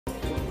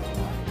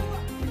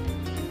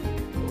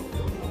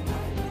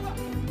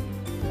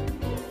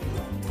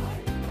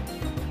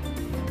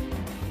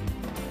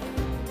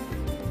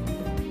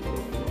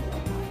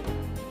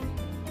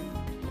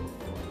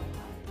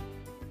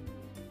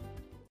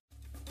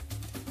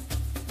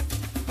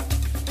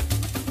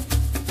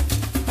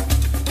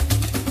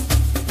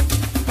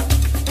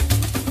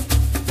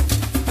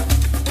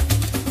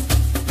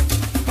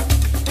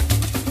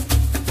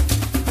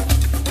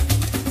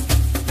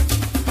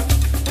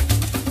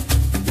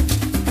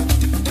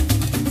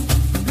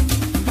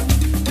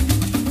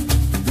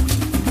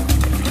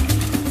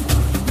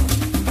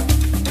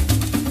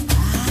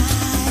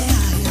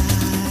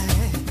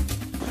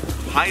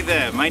Hi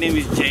there, my name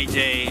is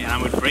JJ and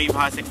I'm with Brave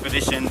Hearts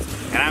Expeditions,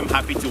 and I'm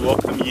happy to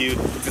welcome you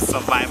to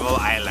Survival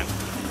Island.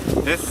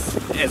 This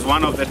is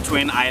one of the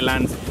twin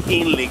islands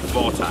in Lake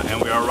Volta, and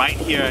we are right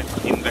here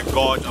in the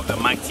gorge of the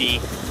mighty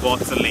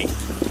Volta Lake.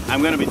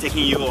 I'm going to be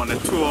taking you on a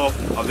tour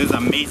of this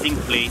amazing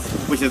place,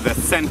 which is the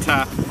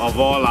center of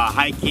all our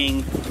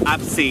hiking,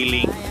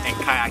 abseiling and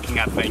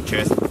kayaking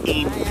adventures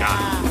in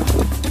Ghana.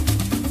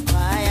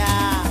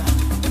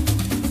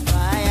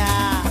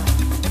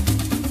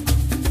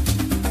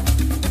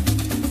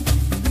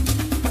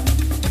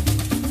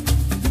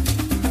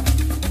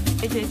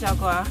 AJ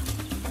Jaguar,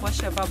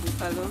 Washeba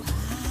buffalo,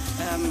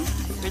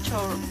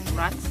 Rachel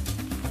rat,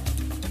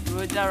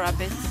 Rhoda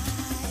rabbit,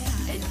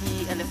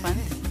 Eddie elephant,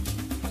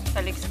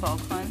 Felix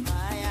falcon,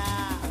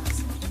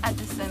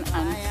 Addison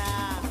ant,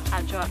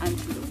 Adjoa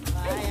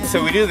antelope.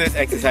 So we do this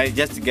exercise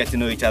just to get to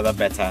know each other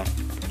better,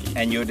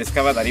 and you'll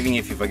discover that even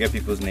if you forget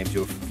people's names,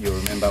 you'll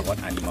remember what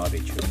animal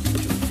they chose.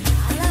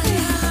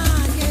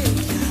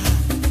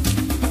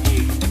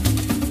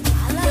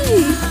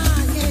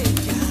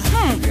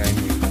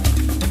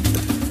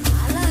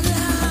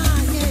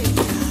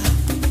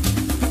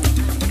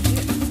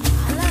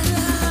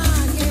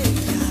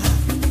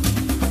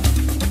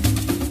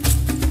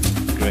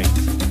 Great.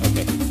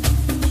 Okay.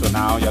 So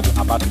now you're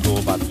about to go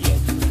over the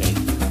edge. Okay.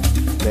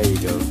 There you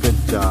go. Good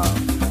job.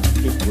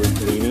 Keep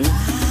leaning.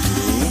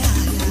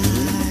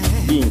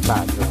 Be in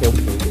touch. Okay.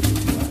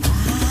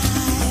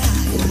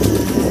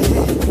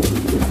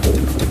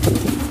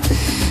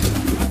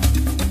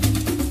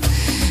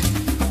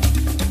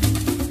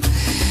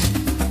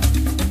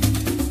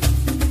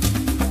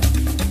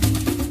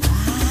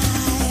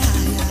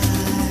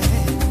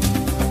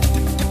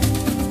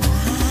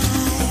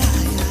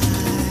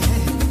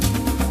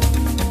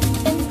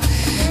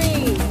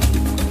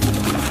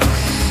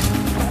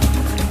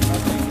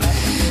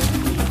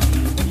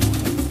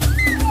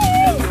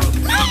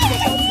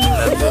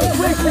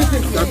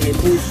 Okay,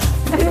 push.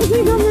 I don't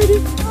think I'm ready.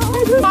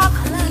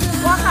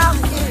 Walk out.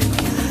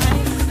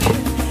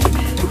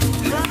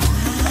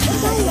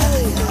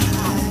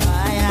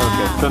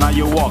 Okay, so now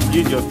you walk,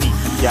 use your feet.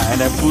 Yeah, and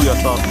then pull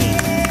yourself in.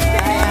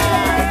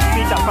 Okay,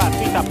 feet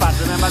apart.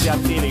 Remember they are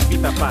sailing,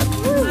 feet apart.